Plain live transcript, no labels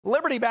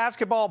Liberty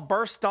basketball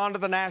burst onto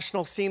the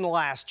national scene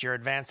last year,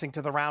 advancing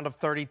to the round of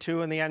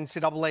 32 in the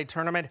NCAA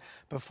tournament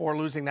before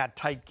losing that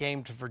tight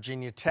game to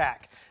Virginia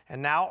Tech.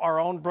 And now our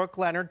own Brooke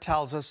Leonard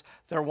tells us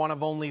they're one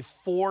of only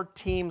 4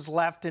 teams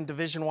left in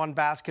Division I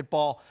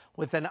basketball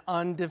with an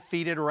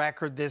undefeated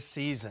record this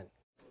season.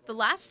 The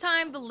last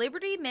time the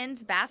Liberty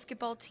men's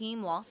basketball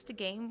team lost a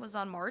game was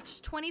on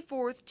March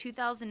 24th,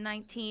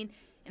 2019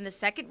 in the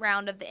second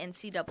round of the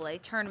NCAA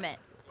tournament.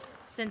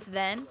 Since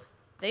then,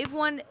 they've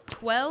won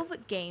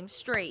 12 games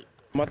straight.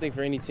 I think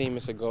for any team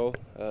it's a goal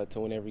to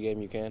win every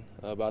game you can.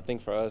 But I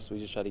think for us, we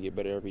just try to get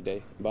better every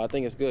day. But I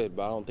think it's good,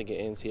 but I don't think it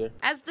ends here.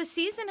 As the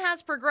season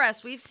has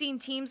progressed, we've seen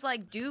teams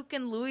like Duke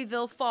and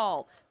Louisville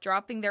fall,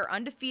 dropping their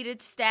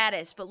undefeated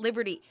status. But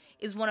Liberty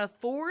is one of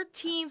 4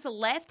 teams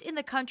left in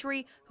the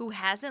country who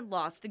hasn't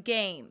lost a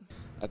game.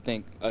 I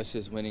think us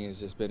just winning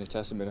has just been a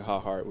testament of how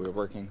hard we're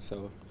working.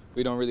 So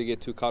we don't really get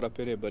too caught up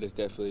in it, but it's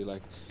definitely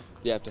like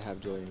you have to have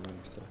joy in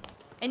winning. So.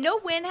 And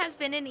no win has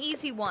been an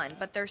easy one,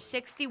 but their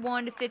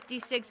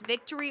 61-56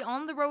 victory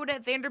on the road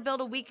at Vanderbilt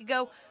a week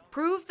ago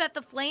proved that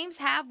the Flames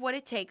have what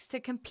it takes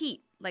to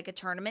compete like a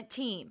tournament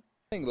team.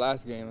 I think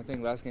last game was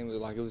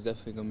it was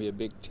definitely going to be a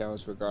big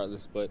challenge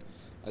regardless, but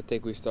I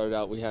think we started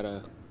out, we had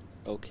a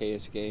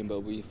okay-ish game, but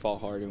we fought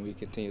hard and we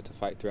continued to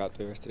fight throughout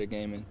the rest of the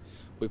game, and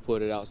we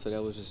pulled it out, so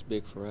that was just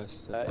big for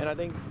us. And I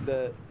think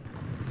the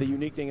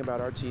unique thing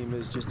about our team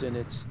is just in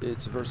its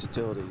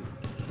versatility.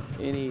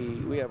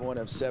 We have one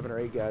of 7 or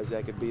 8 guys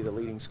that could be the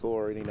leading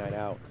scorer any night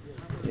out.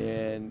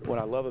 And what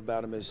I love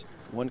about them is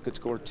one could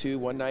score 2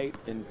 one night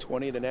and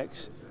 20 the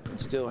next and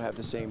still have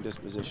the same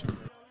disposition.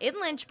 In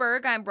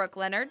Lynchburg, I'm Brooke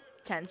Leonard,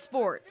 10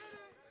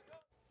 Sports.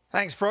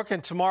 Thanks, Brooke.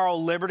 And tomorrow,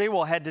 Liberty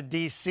will head to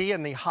D.C.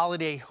 in the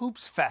Holiday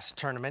Hoops Fest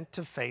tournament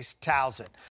to face Towson.